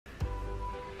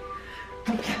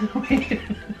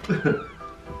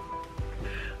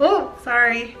Oh,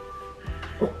 sorry.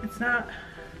 It's not.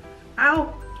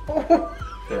 Ow. Oh.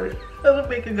 Sorry. That'll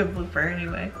make a good blooper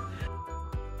anyway.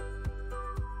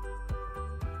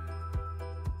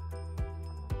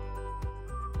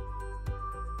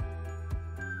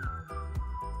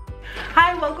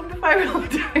 Hi, welcome to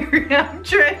FiberLoveDiary. I'm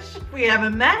Trish. We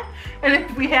haven't met, and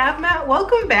if we have met,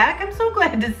 welcome back. I'm so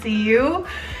glad to see you.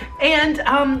 And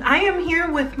I am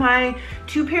here with my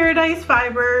 2 Paradise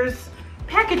Fibers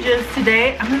packages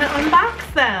today. I'm gonna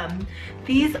unbox them.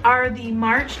 These are the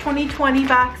March 2020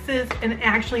 boxes, and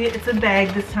actually it's a bag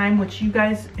this time, which you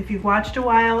guys, if you've watched a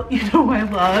while, you know I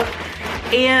love.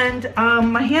 And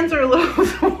my hands are a little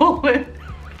swollen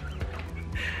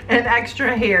and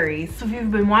extra hairy. So if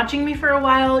you've been watching me for a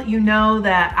while, you know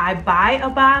that I buy a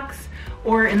box,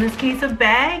 or in this case a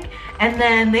bag, and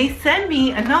then they send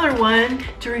me another one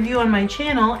to review on my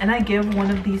channel, and I give one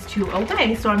of these 2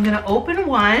 away. So I'm gonna open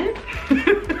one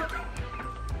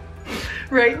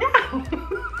right now.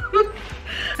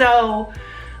 So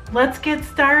let's get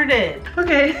started.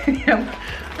 Okay, yeah.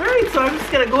 All right, so I'm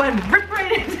just gonna go ahead and rip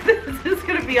right into this. This is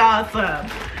gonna be awesome.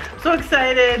 So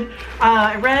excited.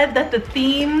 I read that the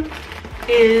theme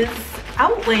is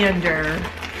Outlander.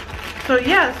 So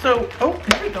yeah, so, oh,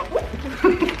 there we go.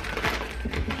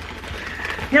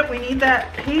 Yep, we need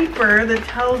that paper that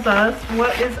tells us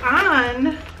what is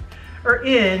on or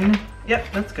in. Yep,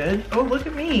 that's good. Oh, look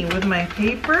at me with my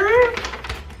paper.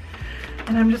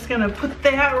 And I'm just gonna put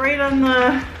that right on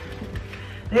the,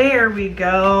 there we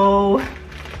go.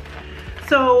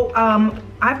 So,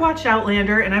 I've watched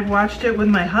Outlander, and I've watched it with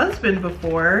my husband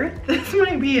before. This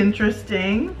might be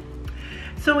interesting.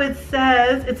 So it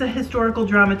says it's a historical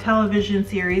drama television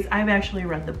series. I've actually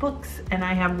read the books, and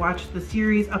I have watched the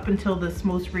series up until this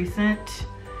most recent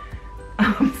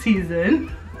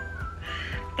season.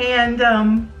 And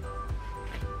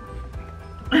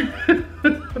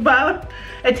about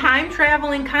a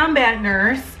time-traveling combat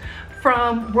nurse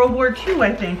from World War II,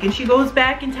 I think, and she goes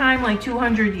back in time like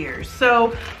 200 years.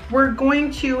 So we're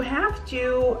going to have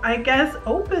to, I guess,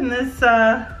 open this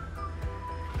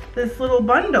this little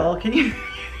bundle. Can you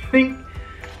think?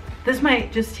 This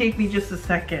might just take me just a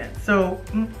second. So,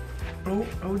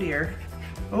 oh dear.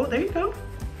 Oh, there you go.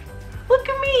 Look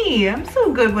at me, I'm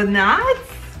so good with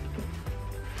knots.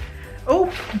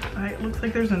 Oh, it looks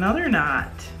like there's another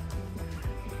knot.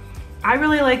 I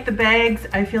really like the bags.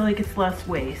 I feel like it's less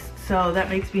waste. So that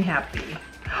makes me happy.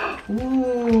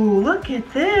 Ooh, look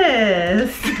at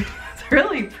this. It's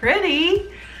really pretty.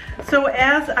 So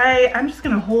as I'm just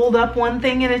gonna hold up one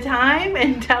thing at a time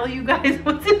and tell you guys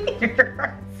what's in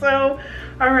here. So,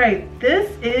 all right,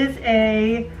 this is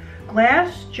a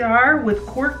glass jar with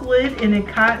cork lid in a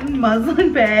cotton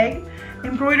muslin bag,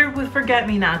 embroidered with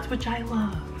forget-me-nots, which I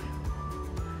love.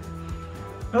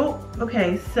 Oh,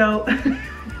 okay, so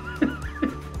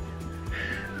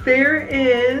there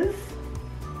is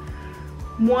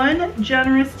 1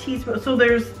 generous teaspoon. So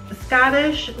there's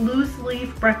Scottish loose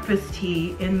leaf breakfast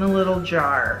tea in the little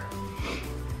jar.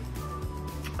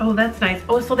 Oh, that's nice.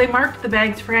 Oh, so they marked the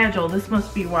bags fragile. This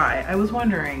must be why. I was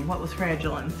wondering what was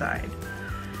fragile inside.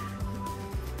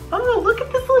 Oh, look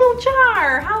at this little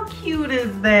jar. How cute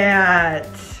is that?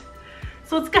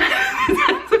 So it's got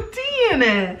some tea in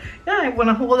it. Yeah, I want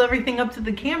to hold everything up to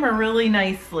the camera really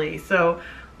nicely. So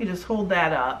let me just hold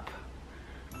that up.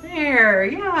 There,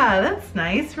 yeah, that's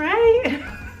nice, right?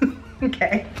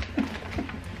 Okay.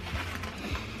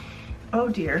 Oh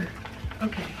dear.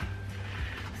 Okay.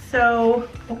 So,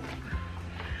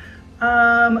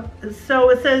 so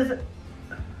it says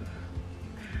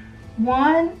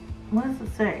what does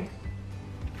it say?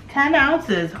 10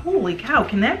 ounces. Holy cow,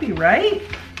 can that be right?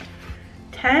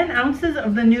 10 ounces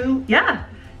of the new, yeah,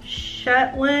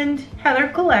 Shetland Heather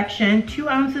collection, 2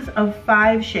 ounces of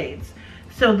 5 shades.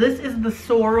 So this is the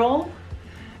sorrel,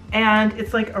 and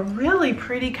it's like a really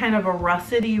pretty kind of a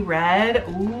russety red.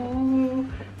 Ooh,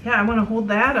 yeah, I want to hold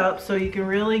that up so you can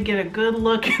really get a good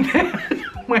look at that.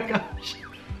 Oh my gosh.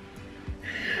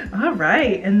 All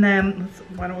right, and then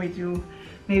why don't we do,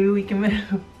 maybe we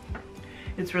can,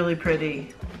 it's really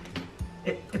pretty.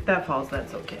 If that falls,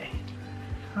 that's okay.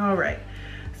 All right.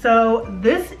 So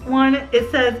this one, it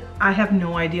says, I have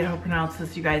no idea how to pronounce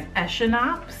this, you guys,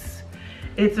 Echinops.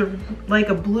 It's like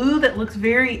a blue that looks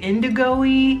very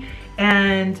indigo-y,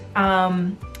 and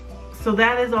so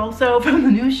that is also from the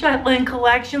new Shetland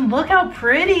collection. Look how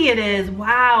pretty it is.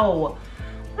 Wow.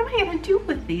 What am I gonna do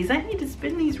with these? I need to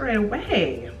spin these right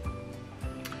away.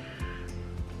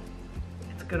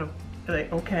 It's gonna,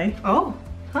 okay. Oh,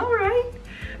 all right.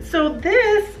 So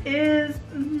this is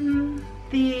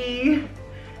the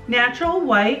natural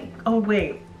white, oh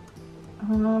wait,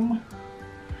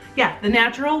 yeah, the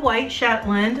natural white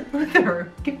Shetland.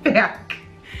 Luther, get back.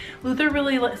 Luther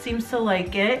really seems to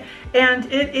like it.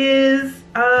 And it is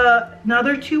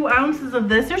another 2 ounces of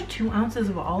this. There's 2 ounces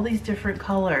of all these different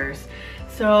colors.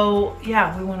 So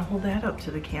yeah, we want to hold that up to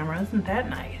the camera. Isn't that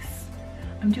nice?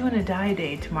 I'm doing a dye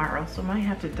day tomorrow, so I might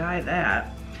have to dye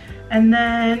that. And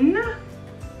then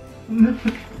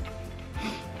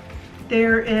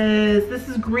this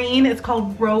is green. It's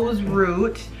called Rose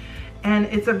Root. And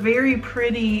it's a very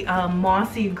pretty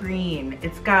mossy green.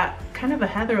 It's got kind of a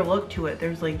heather look to it.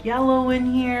 There's like yellow in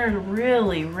here,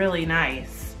 really, really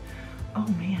nice. Oh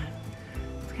man,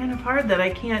 it's kind of hard that I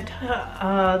can't,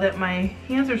 that my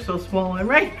hands are so swollen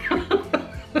right now.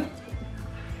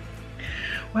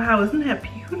 Wow, isn't that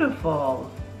beautiful?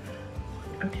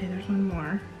 Okay, there's one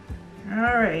more.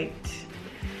 All right,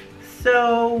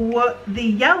 so the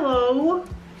yellow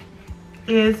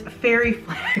is Fairy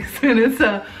Flags, and it's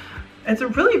a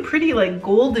really pretty like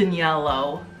golden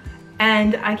yellow.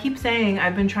 And I keep saying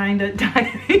I've been trying to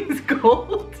dye things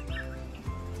gold.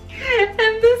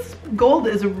 And this gold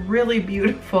is really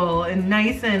beautiful and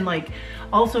nice and like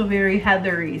also very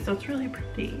heathery. So it's really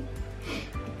pretty.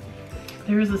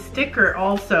 There's a sticker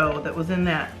also that was in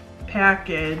that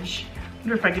package. I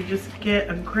wonder if I could just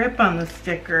get a grip on the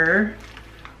sticker.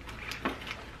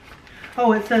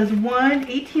 Oh, it says 1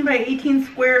 18 by 18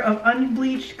 square of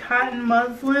unbleached cotton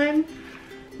muslin,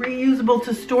 reusable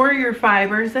to store your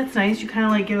fibers. That's nice. You kind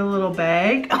of like get a little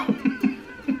bag.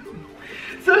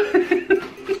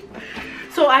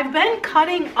 So I've been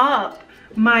cutting up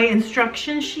my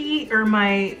instruction sheet, or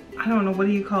my, I don't know, what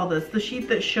do you call this? The sheet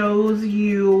that shows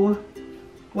you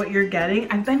what you're getting.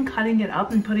 I've been cutting it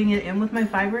up and putting it in with my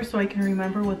fibers so I can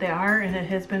remember what they are, and it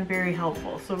has been very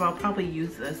helpful. So I'll probably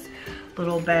use this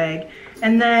little bag.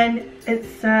 And then it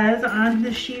says on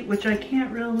the sheet, which I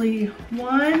can't really,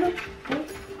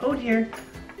 oh dear.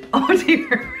 Oh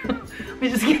dear. Let me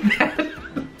just get that.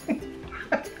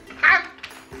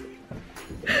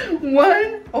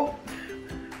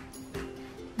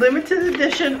 Limited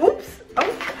edition, oops.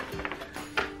 Oh.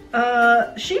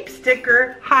 Sheep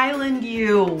sticker, Highland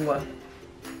U.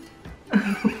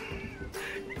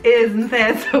 Isn't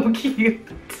that so cute?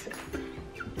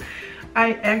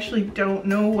 I actually don't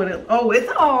know what it,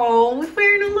 it's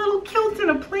wearing a little kilt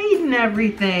and a plaid and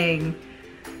everything.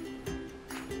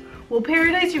 Well,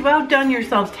 Paradise, you've outdone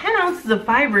yourselves. 10 ounces of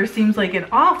fiber seems like an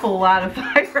awful lot of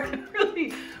fiber. It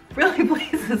really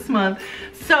plays this month.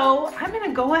 So I'm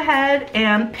gonna go ahead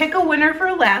and pick a winner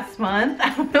for last month.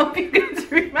 I don't know if you guys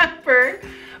remember,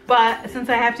 but since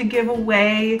I have to give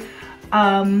away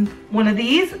one of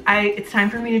these, it's time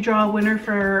for me to draw a winner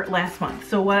for last month.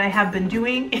 So what I have been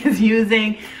doing is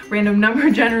using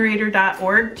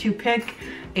randomnumbergenerator.org to pick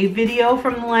a video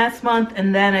from the last month,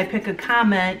 and then I pick a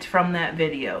comment from that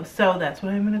video. So that's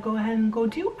what I'm gonna go ahead and go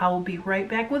do. I will be right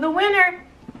back with a winner.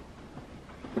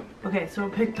 Okay, so I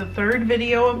picked the 3rd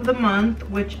video of the month,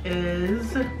 which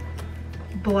is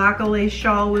Block a Lace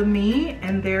Shawl with Me,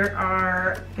 and there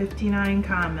are 59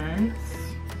 comments.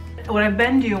 What I've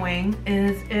been doing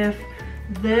is if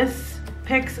this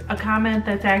picks a comment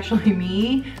that's actually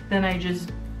me, then I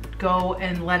just go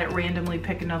and let it randomly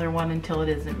pick another one until it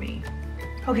isn't me.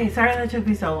 Okay, sorry that took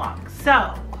me so long. So,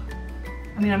 I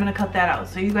mean, I'm gonna cut that out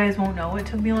so you guys won't know it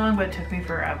took me long, but it took me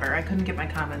forever. I couldn't get my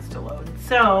comments to load.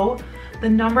 So, the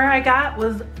number I got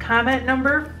was comment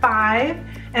number 5,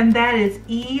 and that is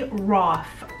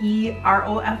E-ROFF,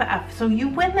 E-R-O-F-F. So you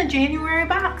win the January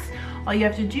box. All you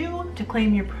have to do to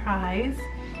claim your prize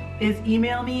is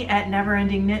email me at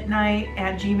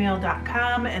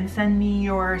neverendingknitnight@gmail.com and send me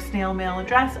your snail mail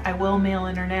address. I will mail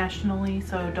internationally,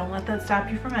 so don't let that stop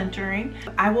you from entering.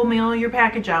 I will mail your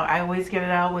package out. I always get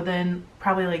it out within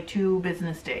probably like 2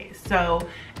 business days. So,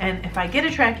 and if I get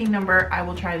a tracking number, I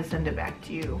will try to send it back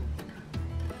to you.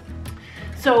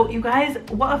 So you guys,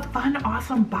 what a fun,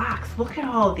 awesome box. Look at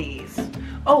all of these.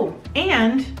 Oh,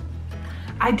 and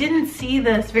I didn't see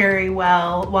this very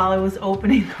well while I was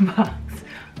opening the box,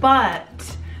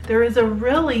 but there is a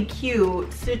really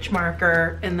cute stitch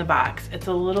marker in the box. It's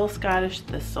a little Scottish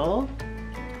thistle.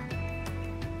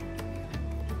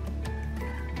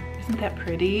 Isn't that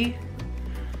pretty?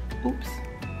 Oops.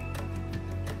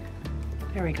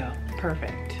 There we go,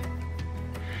 perfect.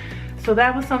 So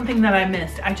that was something that I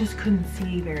missed. I just couldn't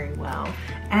see very well.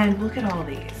 And look at all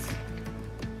these.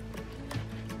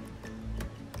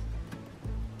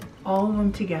 All of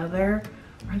them together.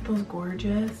 Aren't those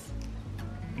gorgeous?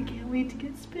 I can't wait to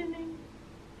get spinning.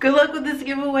 Good luck with this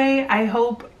giveaway. I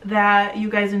hope that you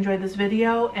guys enjoyed this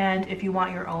video, and if you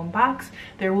want your own box,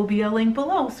 there will be a link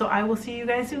below. So I will see you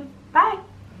guys soon. Bye.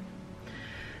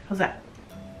 How's that?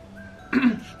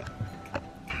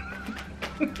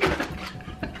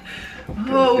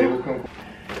 Oh.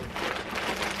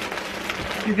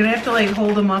 You're gonna have to like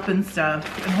hold them up and stuff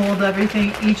and hold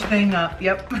everything, each thing up.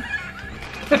 Yep.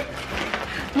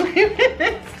 Wait a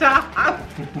minute, stop.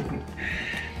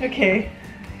 Okay,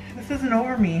 this isn't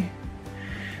over me.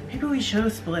 Maybe we should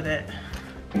have split it.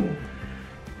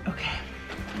 Okay.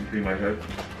 You see my head?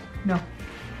 No.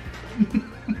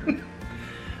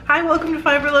 Hi, welcome to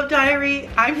FiberLoveDiary.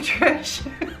 I'm Trish.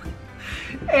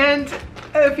 And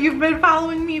if you've been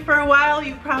following me for a while,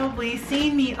 you've probably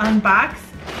seen me unbox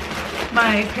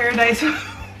my Paradise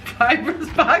Fibers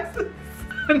boxes.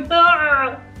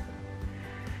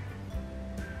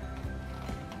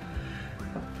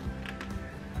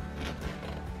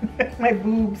 My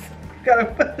boobs. Gotta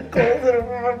put the clothes in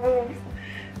over my boobs.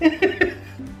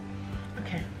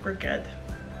 Okay, we're good.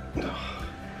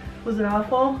 Was it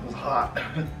awful? It was hot.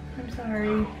 I'm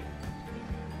sorry.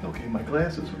 Okay, my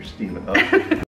glasses were steaming up.